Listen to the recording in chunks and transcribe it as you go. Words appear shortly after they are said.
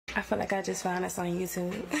I feel like I just found us on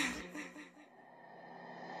YouTube.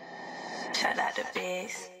 Shout out to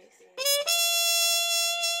Biz.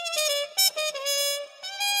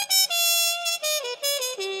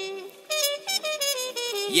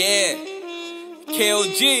 Yeah,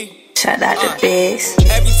 KOG. Shout out to Biz.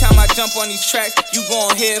 Every time I jump on these tracks, you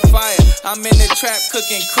gon' hear fire. I'm in the trap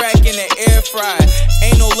cooking crack in the air fryer.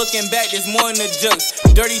 Ain't no looking back, there's more in the jokes.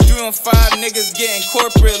 Dirty 3 on 5 niggas getting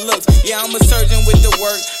corporate looks. Yeah, I'm a surgeon with the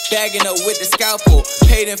work, bagging up with the scalpel.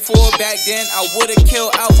 Paid in full back then, I would've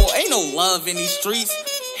killed Alpha. Ain't no love in these streets.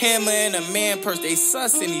 Hammer and a man purse, they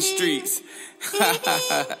sus in these streets.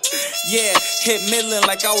 Yeah, hit Midland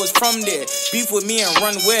like I was from there. Beef with me and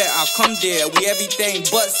run where I'll come there. We everything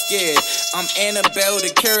but scared. I'm Annabelle,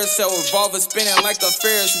 the carousel, revolver spinning like a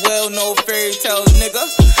Ferris wheel. No fairy tales, nigga.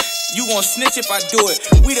 You gon' snitch if I do it.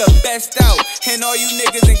 We the best out, and all you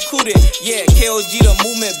niggas included. Yeah, KOG the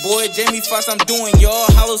movement, boy. Jamie Foxx, I'm doing y'all.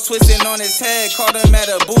 Hollow twisting on his head, caught him at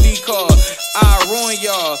a booty call. I ruin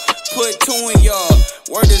y'all, put 2 in y'all.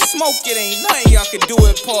 Word to smoke, it ain't nothing y'all can do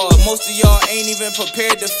it, Paul. Most of y'all ain't even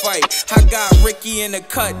prepared to fight. I got Ricky in the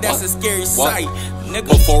cut, that's a scary sight,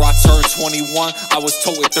 nigga. Before I turned 21, I was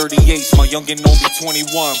toting 38s. My youngin' only 21,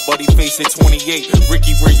 buddy face at 28.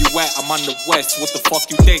 Ricky, where you at? I'm on the west, what the fuck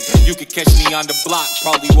you think? You could catch me on the block,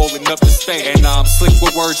 probably rolling up the state. And I'm slick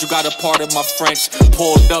with words, you got a part of my French.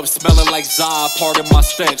 Pulled up, smelling like Za, part of my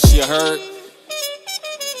stench, you heard?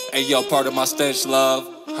 Hey yo, part of my stench, love,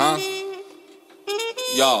 huh?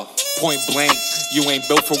 Yo, point blank, you ain't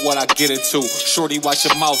built for what I get into. Shorty, watch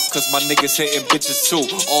your mouth, cause my niggas hitting bitches too.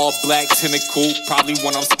 All black, tinted coupe, probably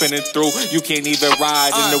when I'm spinning through. You can't even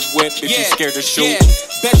ride in the whip if you scared to shoot.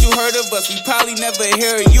 Bet you heard of us, we probably never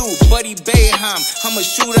hear of you. Buddy Boeheim, I'm a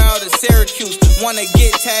shooter out of Syracuse. Wanna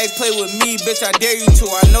get tagged, play with me, bitch, I dare you to.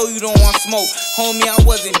 I know you don't want smoke, homie, I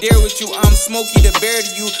wasn't there with you. I'm Smokey the Bear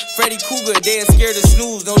to you. Freddy Krueger, they are scared to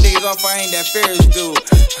snooze. No days off, I ain't that Ferris dude.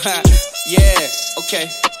 Yeah, okay,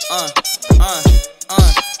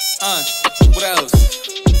 what else?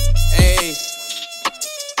 Hey.